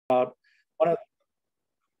one of,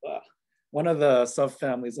 one of the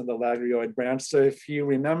subfamilies in the Lagrioid branch. So if you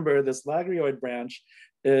remember, this Lagrioid branch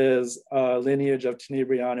is a lineage of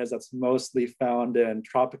Tenebrionidae that's mostly found in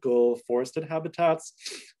tropical forested habitats,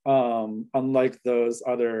 unlike those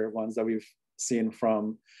other ones that we've seen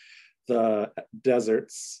from the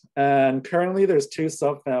deserts. And currently there's two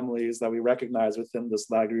subfamilies that we recognize within this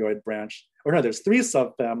Lagrioid branch, or no, there's three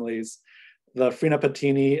subfamilies, the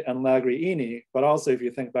Phrenapettini and Lagriinae. But also if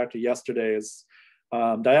you think back to yesterday's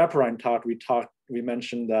diaporine talk, we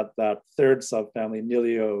mentioned that that third subfamily,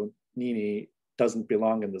 Nilionini, doesn't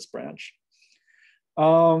belong in this branch.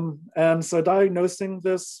 And so diagnosing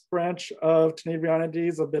this branch of Tenebrionidae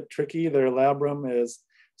is a bit tricky. Their labrum is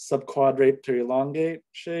subquadrate to elongate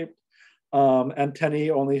shaped. Antennae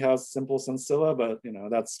only has simple sensilla, but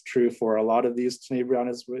that's true for a lot of these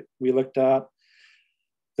Tenebrionidae we looked at.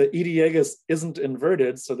 The Ediegus isn't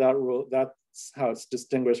inverted, so that's how it's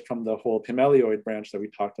distinguished from the whole Pimelioid branch that we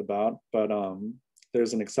talked about. But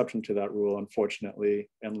there's an exception to that rule, unfortunately,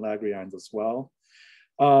 in Lagriines as well.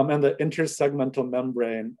 And the intersegmental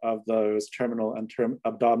membrane of those terminal and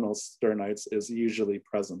abdominal sternites is usually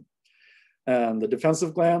present. And the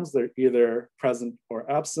defensive glands, they're either present or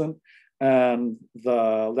absent. And the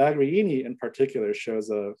Lagriinae in particular shows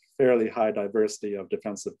a fairly high diversity of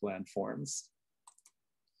defensive gland forms.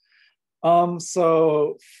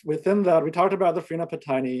 So within that, we talked about the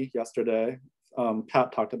Phrenapettini yesterday.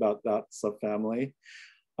 Pat talked about that subfamily.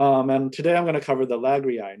 And today I'm going to cover the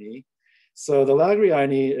Lagriinae. So the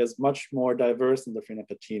Lagriinae is much more diverse than the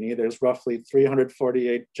Phrenapettini. There's roughly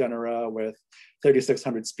 348 genera with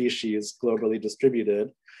 3,600 species globally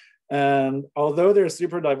distributed. And although they're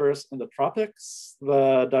super diverse in the tropics,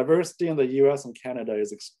 the diversity in the US and Canada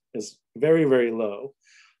is very, very low.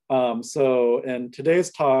 So in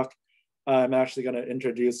today's talk, I'm actually going to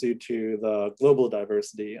introduce you to the global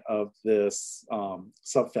diversity of this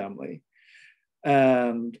subfamily.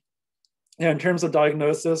 And in terms of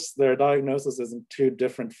diagnosis, their diagnosis isn't too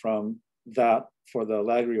different from that for the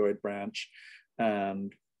Lagrioid branch.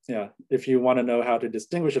 And if you want to know how to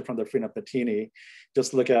distinguish it from the Phrenapettini,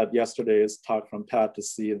 just look at yesterday's talk from Pat to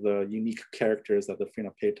see the unique characters that the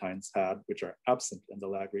Phrenapettines had, which are absent in the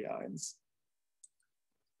Lagriines.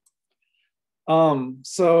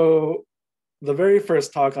 So the very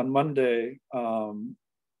first talk on Monday,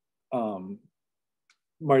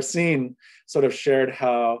 Marcin sort of shared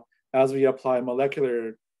how as we apply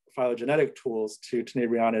molecular phylogenetic tools to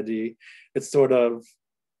Tenebrionidae, it's sort of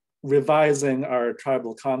revising our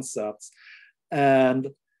tribal concepts. And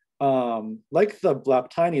like the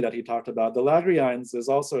Blaptini that he talked about, the Lagriines is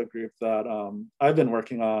also a group that I've been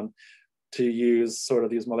working on to use sort of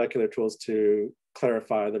these molecular tools to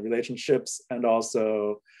clarify the relationships and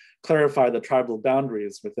also clarify the tribal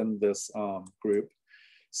boundaries within this group.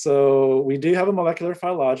 So we do have a molecular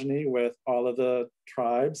phylogeny with all of the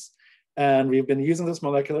tribes, and we've been using this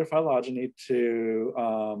molecular phylogeny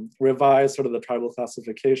to revise sort of the tribal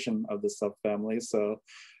classification of the subfamily. So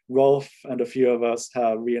Rolf and a few of us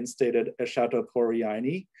have reinstated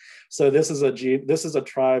Eschatoporiinae. So this is a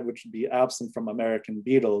tribe which would be absent from American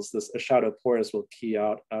beetles. This Eschatoporus will key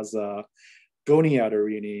out as a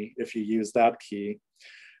Goniatorinae if you use that key.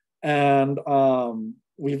 And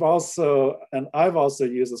I've also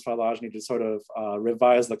used this phylogeny to sort of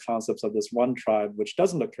revise the concepts of this one tribe, which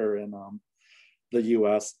doesn't occur in the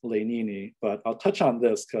US, Lagriinae, but I'll touch on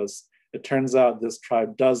this because it turns out this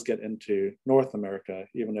tribe does get into North America,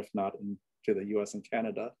 even if not into the US and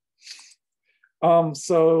Canada.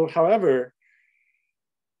 However,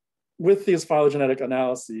 with these phylogenetic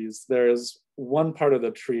analyses, there's one part of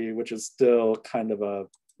the tree which is still kind of a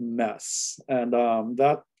mess, and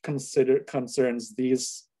that concerns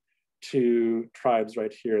these two tribes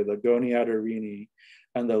right here, the Goniatorinae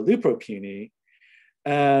and the Lupocini.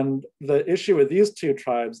 And the issue with these two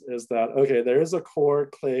tribes is that, okay, there is a core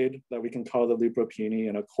clade that we can call the Lupocini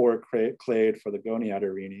and a core clade for the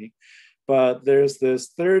Goniatorinae, but there's this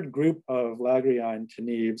third group of Lagriine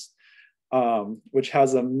tenebes, which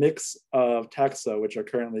has a mix of taxa, which are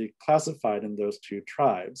currently classified in those two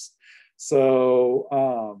tribes.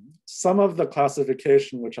 So some of the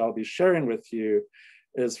classification, which I'll be sharing with you,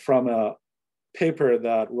 is from a paper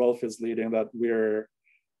that Rolf is leading that we're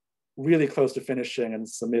really close to finishing and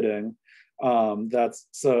submitting.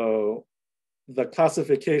 So the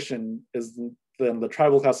classification is then the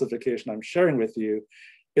tribal classification I'm sharing with you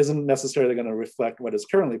isn't necessarily going to reflect what is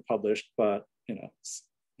currently published, but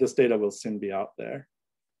this data will soon be out there.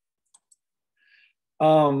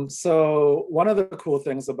 So one of the cool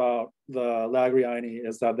things about the Lagriinae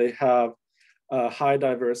is that they have a high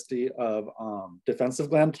diversity of defensive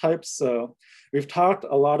gland types. So we've talked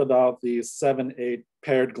a lot about the 7-8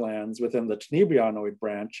 paired glands within the Tenebrionidae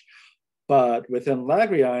branch, but within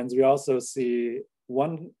Lagriines, we also see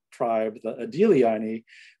one tribe, the Adeliinae,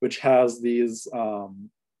 which has these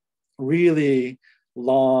really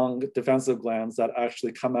long defensive glands that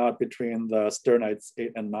actually come out between the sternites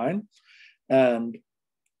 8 and 9. And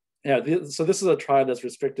yeah, so this is a tribe that's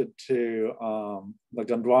restricted to the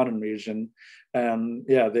Gondwanan region. And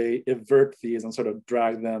yeah, they invert these and sort of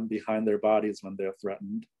drag them behind their bodies when they're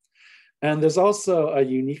threatened. And there's also a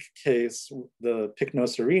unique case, the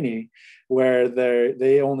Pycnocerinae, where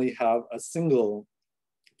they only have a single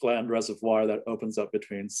gland reservoir that opens up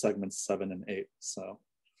between segments 7 and 8. So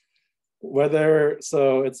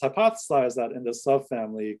it's hypothesized that in this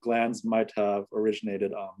subfamily, glands might have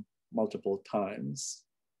originated multiple times,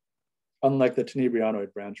 unlike the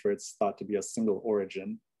Tenebrionidae branch, where it's thought to be a single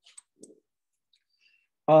origin.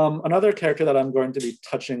 Another character that I'm going to be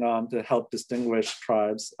touching on to help distinguish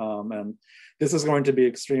tribes, and this is going to be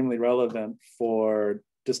extremely relevant for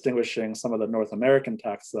distinguishing some of the North American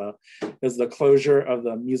taxa, is the closure of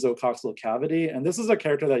the mesocoxal cavity. And this is a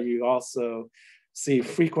character that you also see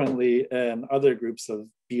frequently in other groups of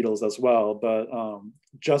beetles as well. But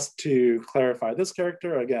just to clarify this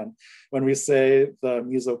character, again, when we say the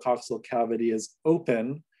mesocoxal cavity is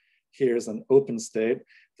open, here's an open state,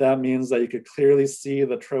 that means that you could clearly see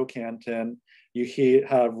the trochanter. You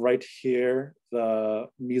have right here the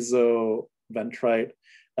mesoventrite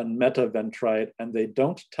and metaventrite, and they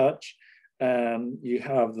don't touch. And you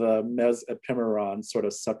have the mesepimeron sort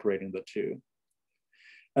of separating the two.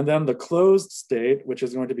 And then the closed state, which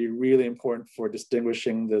is going to be really important for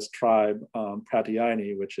distinguishing this tribe,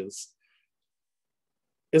 Pratyinae, which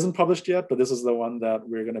isn't published yet, but this is the one that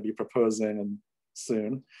we're going to be proposing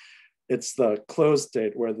soon. It's the closed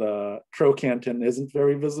state where the trochanter isn't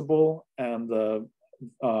very visible and the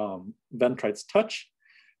ventrites touch.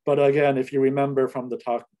 But again, if you remember from the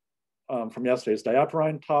talk, from yesterday's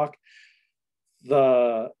diaporine talk,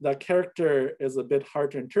 the character is a bit hard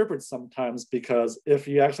to interpret sometimes, because if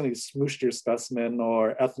you actually smooshed your specimen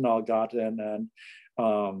or ethanol got in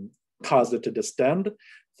and caused it to distend,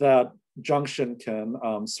 that junction can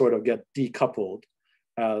sort of get decoupled,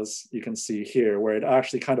 as you can see here, where it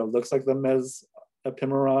actually kind of looks like the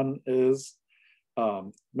mesepimeron is,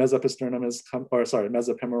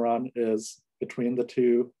 mesepimeron is between the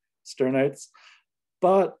two sternites.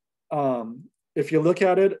 But if you look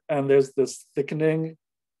at it and there's this thickening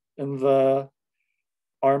in the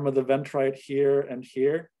arm of the ventrite here and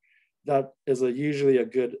here, that is usually a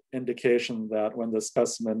good indication that when the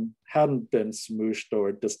specimen hadn't been smooshed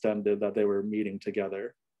or distended, that they were meeting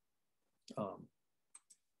together.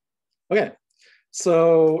 Okay,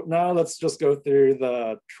 so now let's just go through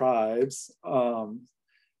the tribes.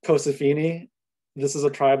 Cosifini, this is a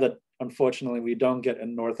tribe that unfortunately we don't get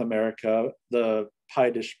in North America. The pie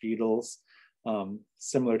dish beetles,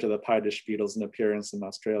 similar to the pie dish beetles in appearance in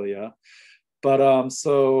Australia. But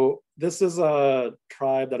so this is a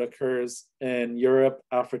tribe that occurs in Europe,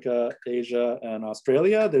 Africa, Asia, and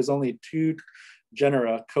Australia. There's only 2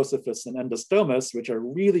 genera, Cocyphus and Endostomus, which are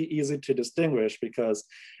really easy to distinguish, because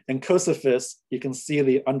in Cocyphus, you can see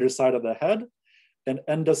the underside of the head, and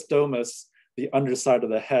Endostomus, the underside of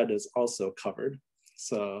the head is also covered.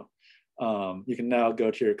 So you can now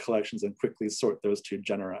go to your collections and quickly sort those 2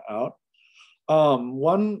 genera out.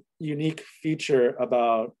 One unique feature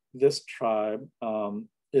about this tribe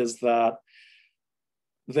is that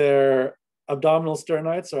their abdominal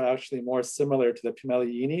sternites are actually more similar to the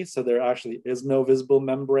Pimeliinae, so there actually is no visible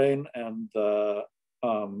membrane and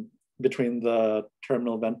between the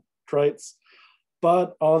terminal ventrites.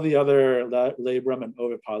 But all the other labrum and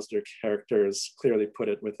ovipositor characters clearly put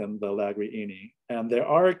it within the Lagriinae. And there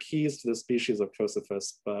are keys to the species of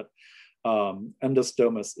Cocyphus, but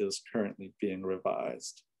Endostomus is currently being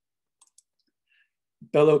revised.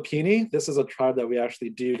 Belopini, this is a tribe that we actually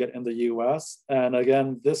do get in the US. And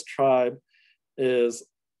again, this tribe is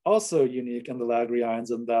also unique in the Lagriines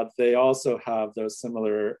in that they also have those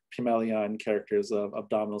similar Pimeliine characters of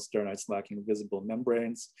abdominal sternites lacking visible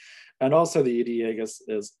membranes. And also the Ediegus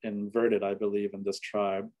is inverted, I believe, in this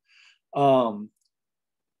tribe.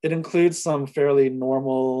 It includes some fairly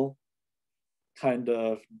normal kind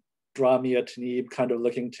of Dramia tenebe kind of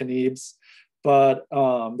looking tenebes, but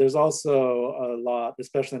there's also a lot,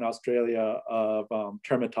 especially in Australia, of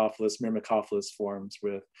Termitophilus, Myrmecophilus forms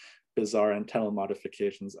with bizarre antennal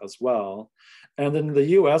modifications as well. And in the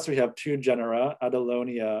US, we have 2 genera,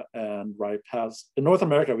 Adelonia and Ripaz. In North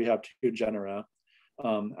America, we have 2 genera,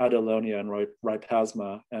 Adalonia and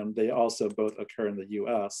Ripasma, and they also both occur in the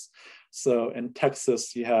US. So in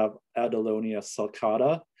Texas, you have Adalonia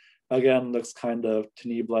sulcata. Again, looks kind of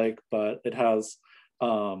Teneb-like, but it has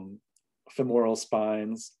femoral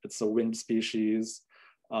spines. It's a winged species.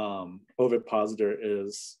 Ovipositor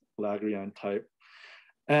is Lagriinae type.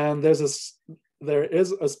 And there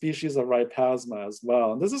is a species of Ripasma as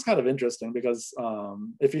well. And this is kind of interesting because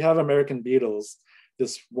if you have American beetles,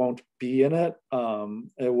 this won't be in it.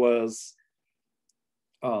 It was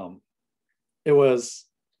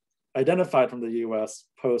identified from the US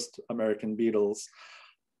post-American beetles,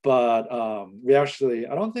 but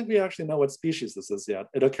I don't think we actually know what species this is yet.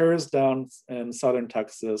 It occurs down in southern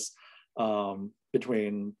Texas,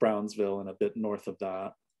 between Brownsville and a bit north of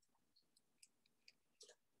that.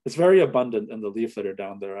 It's very abundant in the leaf litter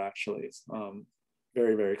down there, actually. It's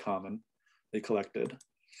very, very commonly collected.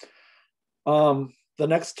 The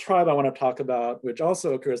next tribe I want to talk about, which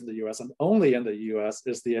also occurs in the US and only in the US,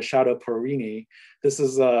 is the Eschatopaurini. This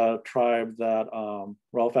is a tribe that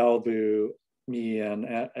Rolf Albu, me,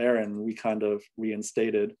 and Aaron, we kind of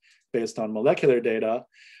reinstated based on molecular data.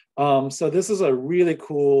 So this is a really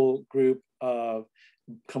cool group of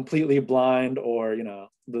completely blind or,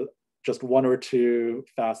 just one or two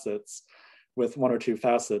facets.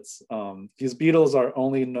 These beetles are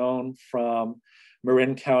only known from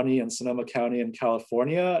Marin County and Sonoma County in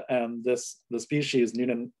California, and the species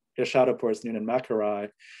Eschatoporus nunanmakeri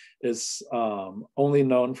is only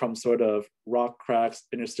known from sort of rock cracks,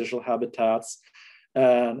 interstitial habitats,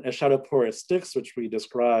 and Eschatoporus stix, which we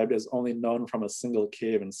described, is only known from a single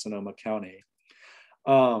cave in Sonoma County.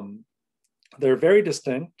 They're very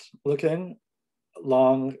distinct looking,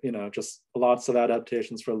 long, just lots of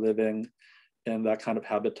adaptations for living in that kind of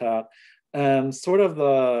habitat. And sort of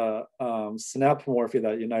the synapomorphy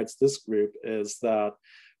that unites this group is that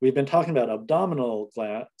we've been talking about abdominal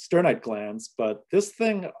sternite glands, but this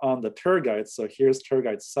thing on the tergites, so here's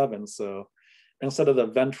tergite 7, so instead of the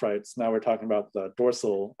ventrites, now we're talking about the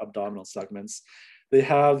dorsal abdominal segments. They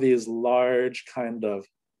have these large kind of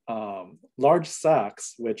large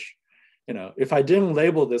sacs, which, if I didn't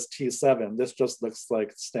label this T7, this just looks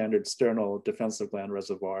like standard sternal defensive gland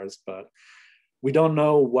reservoirs, but we don't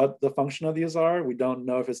know what the function of these are. We don't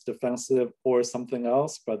know if it's defensive or something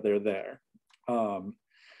else, but they're there. And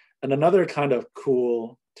another kind of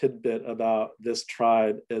cool tidbit about this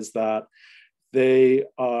tribe is that they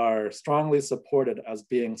are strongly supported as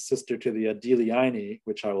being sister to the Adeliinae,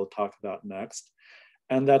 which I will talk about next.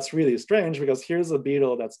 And that's really strange because here's a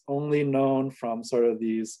beetle that's only known from sort of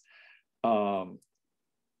these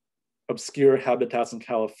obscure habitats in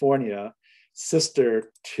California,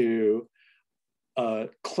 sister to a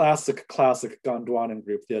classic Gondwanan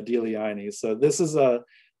group, the Adeliinae. So this is a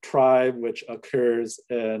tribe which occurs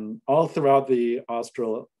all throughout the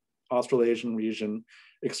Australasian region,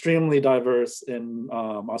 extremely diverse in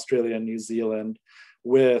Australia and New Zealand,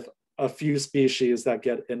 with a few species that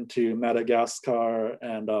get into Madagascar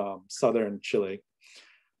and southern Chile,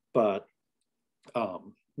 but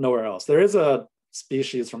nowhere else. There is a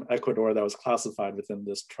species from Ecuador that was classified within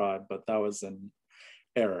this tribe, but that was an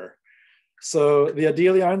error. So the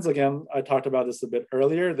Adeliines, again, I talked about this a bit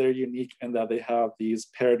earlier. They're unique in that they have these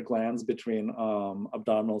paired glands between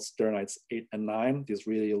abdominal sternites 8 and 9, these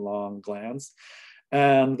really long glands.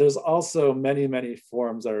 And there's also many, many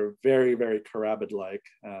forms that are very, very carabid-like,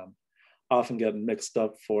 often get mixed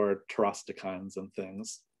up for pterostechines and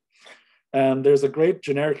things. And there's a great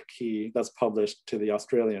generic key that's published to the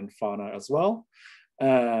Australian fauna as well.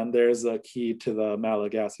 And there's a key to the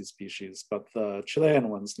Malagasy species, but the Chilean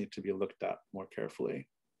ones need to be looked at more carefully.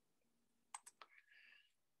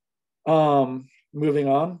 Moving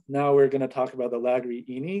on, now we're going to talk about the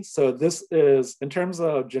Lagriinae. So this is, in terms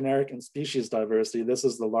of generic and species diversity, this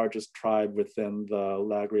is the largest tribe within the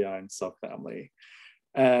Lagriinae subfamily.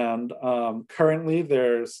 And currently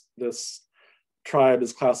there's this tribe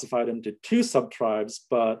is classified into 2 subtribes,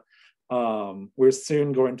 but we're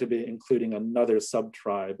soon going to be including another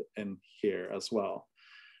subtribe in here as well.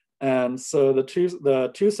 And so the two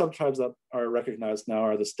subtribes that are recognized now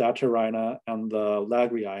are the Staturaina and the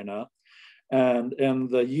Lagriinae. And in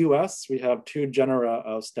the US, we have 2 genera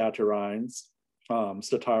of Staturines,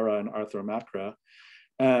 Statara and Arthromacra,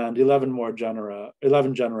 and 11 genera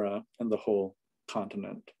in the whole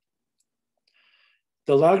continent.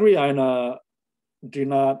 The Lagriinae do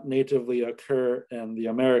not natively occur in the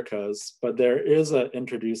Americas, but there is an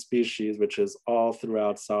introduced species which is all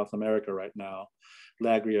throughout South America right now,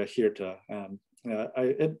 Lagria hirta. And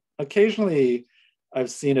occasionally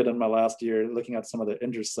I've seen it in my last year looking at some of the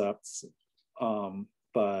intercepts,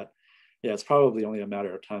 but yeah, it's probably only a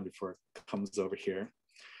matter of time before it comes over here.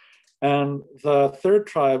 And the third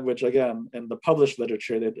tribe, which again, in the published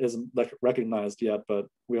literature, it isn't recognized yet, but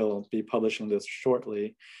we'll be publishing this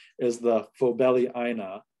shortly, is the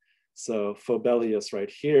Phobelliina. So Phobelius right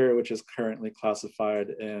here, which is currently classified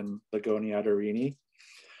in Lagriinae.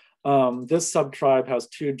 This subtribe has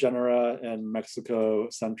 2 genera in Mexico,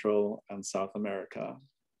 Central, and South America.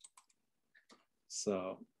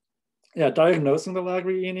 So yeah, diagnosing the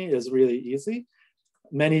Lagriinae is really easy.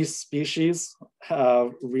 Many species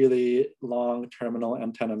have really long terminal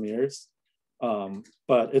antennomeres,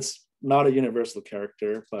 but it's not a universal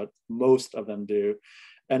character, but most of them do.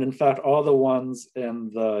 And in fact, all the ones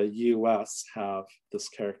in the US have this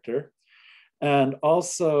character. And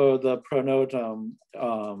also the pronotum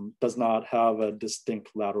does not have a distinct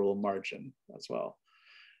lateral margin as well.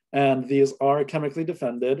 And these are chemically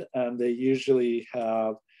defended, and they usually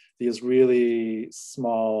have these really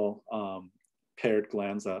small paired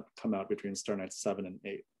glands that come out between sternites 7 and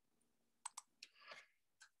 8.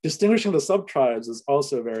 Distinguishing the subtribes is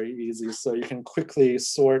also very easy. So you can quickly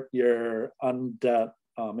sort your undet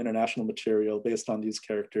international material based on these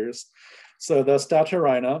characters. So the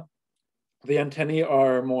Statyrhina, the antennae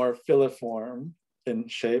are more filiform in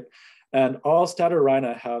shape, and all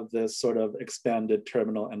Statyrhina have this sort of expanded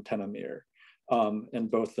terminal antennomere in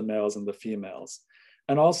both the males and the females.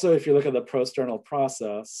 And also, if you look at the prosternal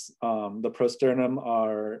process, the prosternum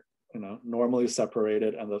are normally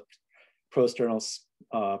separated, and the prosternal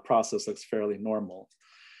process looks fairly normal.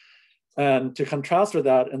 And to contrast with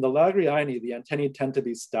that, in the Lagriinae, the antennae tend to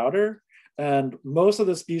be stouter, and most of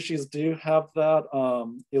the species do have that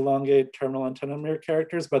elongate terminal antennomere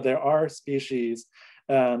characters, but there are species,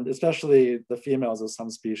 and especially the females of some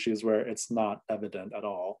species, where it's not evident at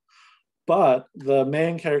all. But the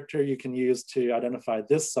main character you can use to identify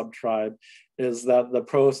this subtribe is that the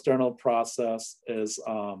prosternal process is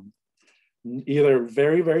either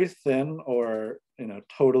very, very thin or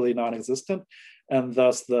totally non-existent, and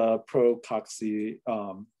thus the prococci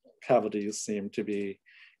cavities seem to be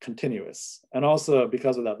continuous. And also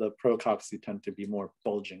because of that, the prococci tend to be more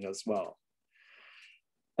bulging as well.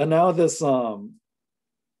 And now this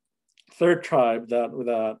third tribe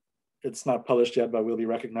that it's not published yet, but we'll be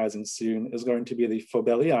recognizing soon, is going to be the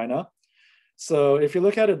Phobelliina. So if you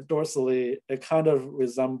look at it dorsally, it kind of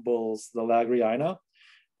resembles the Lagriinae.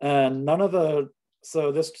 And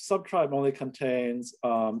so this subtribe only contains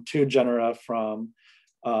 2 genera from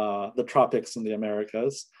the tropics in the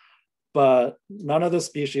Americas, but none of the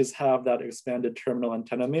species have that expanded terminal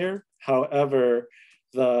antennomere. However,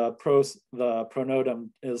 the pronotum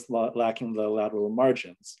is lacking the lateral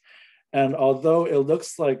margins. And although it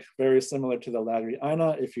looks like very similar to the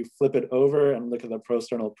Lagriinae, if you flip it over and look at the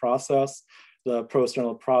prosternal process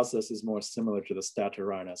is more similar to the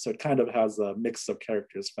Statyrhina. So it kind of has a mix of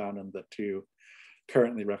characters found in the 2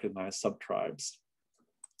 currently recognized subtribes.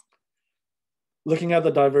 Looking at the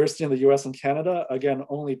diversity in the US and Canada, again,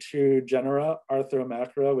 only 2 genera,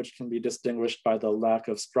 Arthropomacra, which can be distinguished by the lack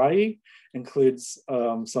of striae, includes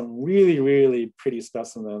some really, really pretty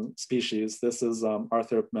specimen species. This is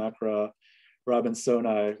Arthropomacra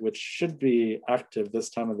robinsoni, which should be active this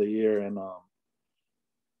time of the year in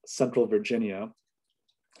Central Virginia.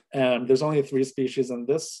 And there's only 3 species in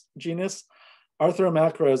this genus.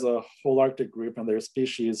 Arthropomacra is a Holarctic group, and there are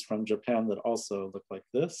species from Japan that also look like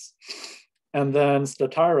this. And then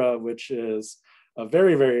Statira, which is a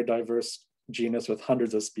very, very diverse genus with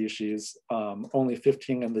hundreds of species, only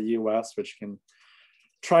 15 in the US, which you can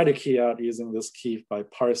try to key out using this key by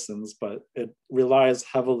Parsons, but it relies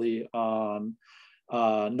heavily on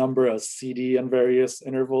a number of CD in various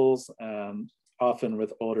intervals, and often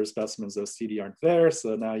with older specimens, those CD aren't there.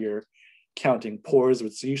 So now you're counting pores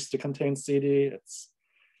which used to contain CD.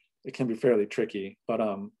 It can be fairly tricky, but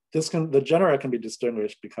the genera can be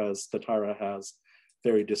distinguished because Statira has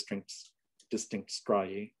very distinct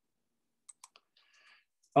striae.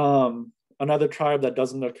 Another tribe that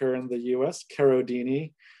doesn't occur in the US,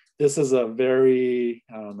 Chaerodini. This is a very,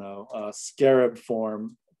 scarab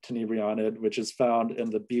form Tenebrionid, which is found in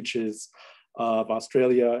the beaches of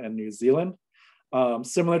Australia and New Zealand.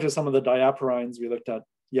 Similar to some of the diaporines we looked at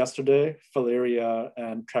yesterday, Filaria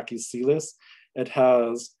and Trachycelis, it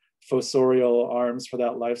has fossorial arms for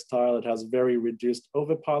that lifestyle. It has very reduced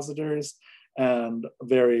ovipositors and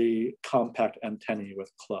very compact antennae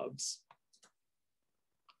with clubs.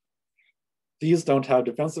 These don't have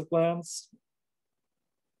defensive glands.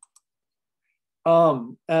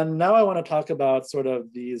 And now I want to talk about sort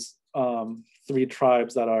of these 3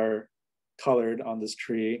 tribes that are colored on this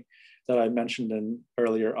tree that I mentioned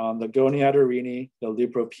earlier on, the Goniatorrhini, the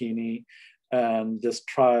Lupropini, and this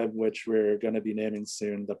tribe, which we're going to be naming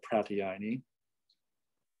soon, the Pratyaini.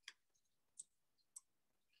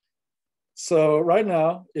 So right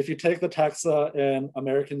now, if you take the taxa in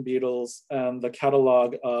American beetles and the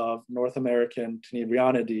catalog of North American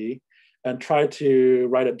Tenebrionidae and try to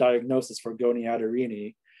write a diagnosis for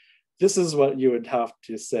Goniatorrhini, this is what you would have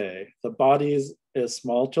to say. The body is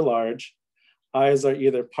small to large. Eyes are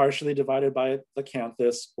either partially divided by the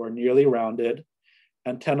canthus or nearly rounded.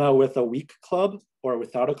 Antenna with a weak club or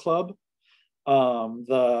without a club.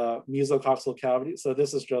 The mesocoxal cavity. So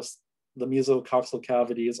this is just the mesocoxal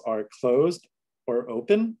cavities are closed or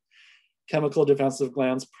open. Chemical defensive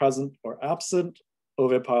glands present or absent.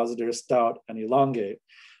 Ovipositor stout and elongate.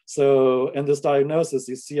 So in this diagnosis,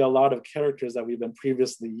 you see a lot of characters that we've been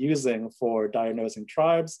previously using for diagnosing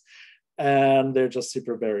tribes, and they're just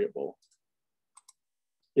super variable.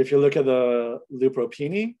 If you look at the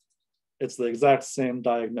Lupropini, it's the exact same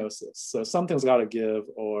diagnosis. So something's got to give,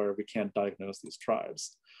 or we can't diagnose these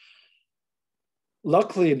tribes.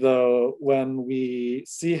 Luckily, though, when we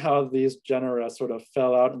see how these genera sort of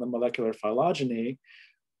fell out in the molecular phylogeny,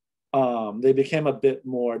 they became a bit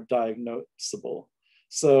more diagnosable.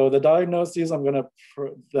 So the diagnoses that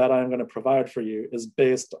I'm going to provide for you is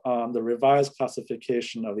based on the revised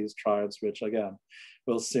classification of these tribes, which again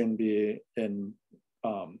will soon be in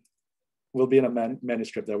a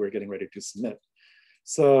manuscript that we're getting ready to submit.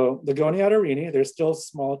 So the Goniatorrhini, they're still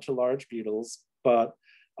small to large beetles, but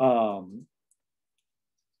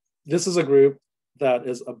this is a group that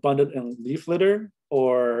is abundant in leaf litter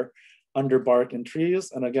or under bark in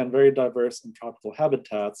trees, and again, very diverse in tropical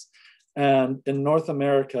habitats. And in North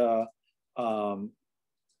America,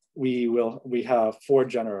 we have 4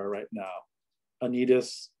 genera right now: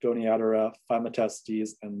 Anitis, Goniatora, Phymatestes,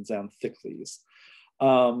 and Xanthicles.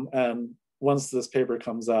 And once this paper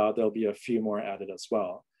comes out, there'll be a few more added as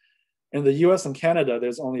well. In the US and Canada,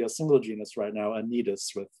 there's only a single genus right now,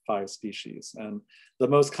 Anitis, with 5 species. And the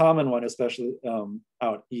most common one, especially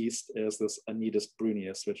out east, is this Anitis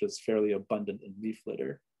bruneus, which is fairly abundant in leaf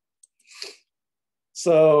litter.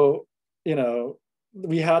 So,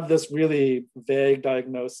 we had this really vague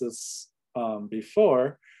diagnosis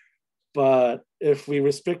before, but if we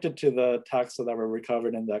restrict it to the taxa that were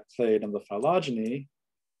recovered in that clade and the phylogeny,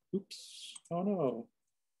 oops, oh no,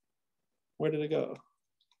 where did it go?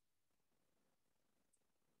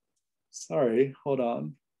 Sorry, hold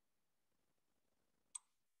on.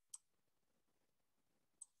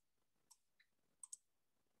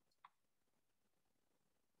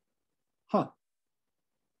 Huh.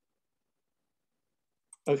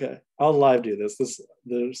 Okay, I'll live do this.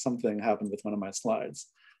 There's something happened with one of my slides.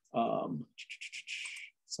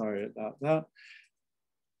 Sorry about that.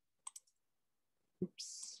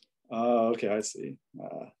 Oops. Okay, I see.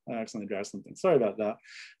 I accidentally dragged something. Sorry about that.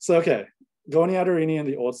 So, okay, Goniatorrhini in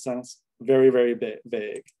the old sense, very, very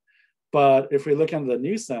vague. But if we look in the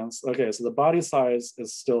new sense, okay, so the body size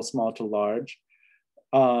is still small to large.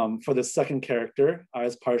 For the second character,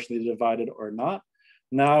 eyes partially divided or not.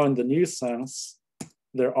 Now in the new sense,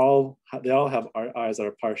 they all have eyes that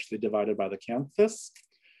are partially divided by the canthus.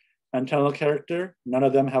 Antennal character, none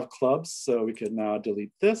of them have clubs, so we could now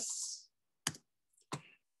delete this.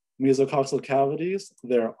 Mesocoxal cavities,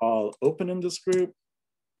 they're all open in this group.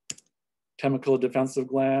 Chemical defensive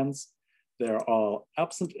glands, they're all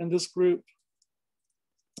absent in this group.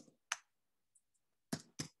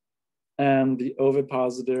 And the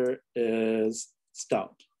ovipositor is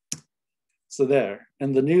stout. So there,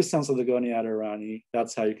 in the new sense of the Goniatorrhini,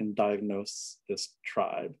 that's how you can diagnose this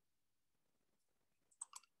tribe.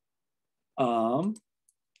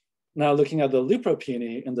 Now looking at the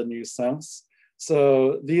Lupropini in the new sense,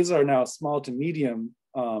 so these are now small to medium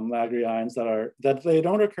Lagriines that they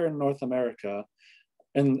don't occur in North America,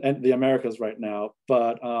 in the Americas right now,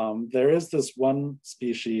 but there is this one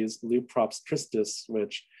species, Luprops tristis,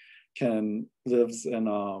 which lives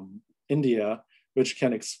in India, which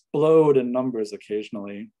can explode in numbers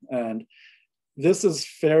occasionally. And this is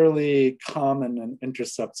fairly common in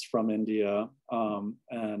intercepts from India.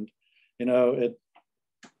 And, it,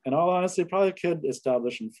 in all honesty, probably could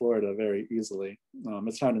establish in Florida very easily.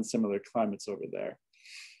 It's found in similar climates over there.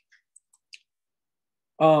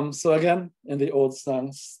 So again, in the old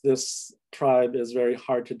sense, this tribe is very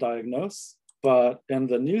hard to diagnose, but in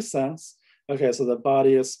the new sense, okay, so the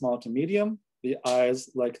body is small to medium. The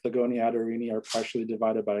eyes, like the Goniatorrhini, are partially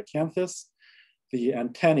divided by a canthus. The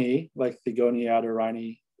antennae, like the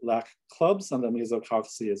Goniatorrhini, lack clubs, and the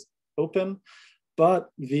mesocoxy is open. But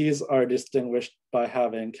these are distinguished by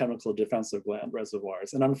having chemical defensive gland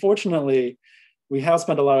reservoirs. And unfortunately, we have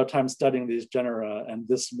spent a lot of time studying these genera, and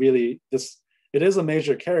it is a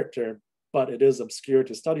major character, but it is obscure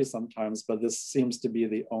to study sometimes, but this seems to be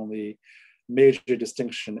the only major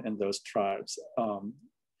distinction in those tribes.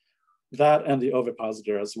 That and the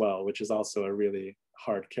ovipositor as well, which is also a really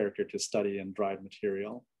hard character to study in dried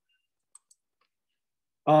material.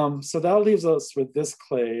 So that leaves us with this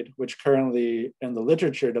clade, which currently in the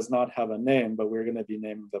literature does not have a name, but we're going to be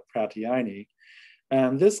naming the Pratyaini.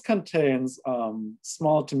 And this contains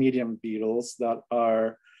small to medium beetles that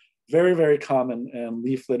are very, very common in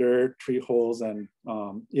leaf litter, tree holes, and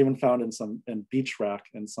even found in beach wrack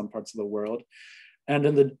in some parts of the world. And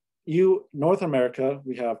in the North America,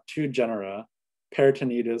 we have two genera,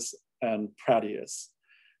 Peritonitis and Pratius.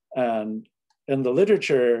 And in the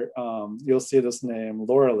literature, you'll see this name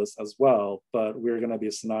Lauralis as well, but we're going to be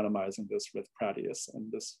synonymizing this with Pratius in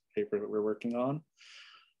this paper that we're working on.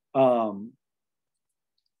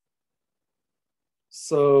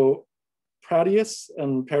 So Pratius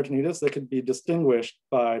and Peritonitis, they could be distinguished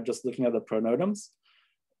by just looking at the pronotoms.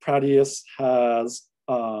 Pratius has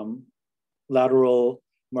lateral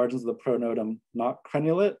margins of the pronotum not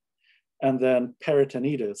crenulate, and then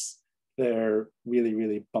Peritonitis, they're really,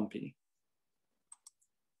 really bumpy.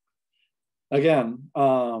 Again,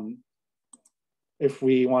 if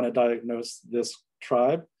we want to diagnose this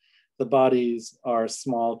tribe, the bodies are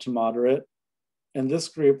small to moderate. In this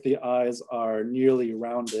group, the eyes are nearly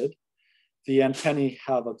rounded. The antennae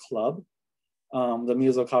have a club. The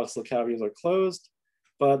mesococcal cavities are closed,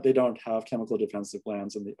 but they don't have chemical defensive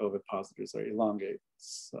glands, and the ovipositors are elongate.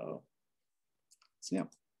 So yeah.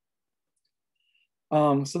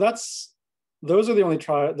 Those are the only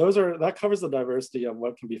tribes. That covers the diversity of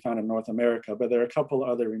what can be found in North America, but there are a couple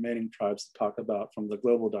other remaining tribes to talk about from the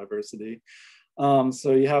global diversity.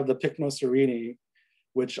 So you have the Pycnocerinae,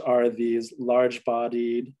 which are these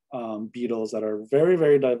large-bodied beetles that are very,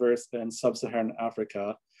 very diverse in sub-Saharan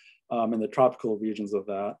Africa, in the tropical regions of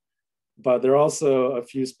that. But there are also a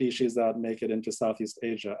few species that make it into Southeast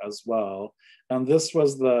Asia as well. And this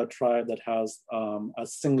was the tribe that has a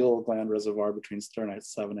single gland reservoir between sternites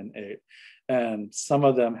 7 and 8. And some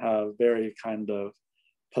of them have very kind of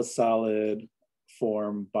passalid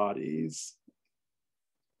form bodies.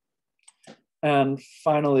 And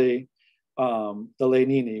finally, the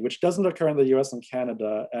Lagriinae, which doesn't occur in the US and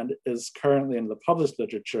Canada and is currently in the published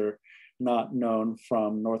literature, not known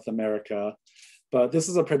from North America. But this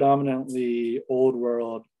is a predominantly old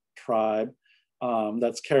world tribe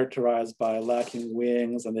that's characterized by lacking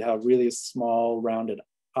wings, and they have really small rounded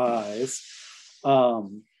eyes.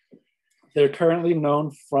 They're currently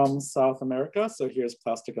known from South America. So here's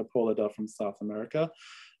Plastica polida from South America.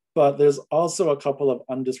 But there's also a couple of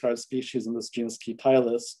undescribed species in this genus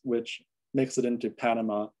Chytilus, which makes it into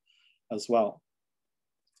Panama as well.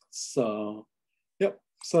 So, yep.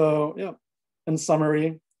 So, yeah. In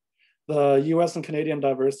summary, the US and Canadian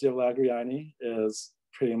diversity of Lagriinae is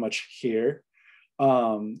pretty much here.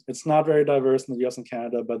 It's not very diverse in the US and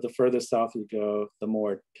Canada, but the further south you go, the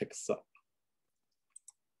more it picks up.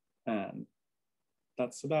 And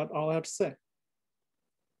that's about all I have to say.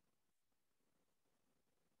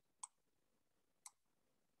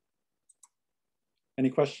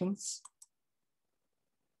 Any questions?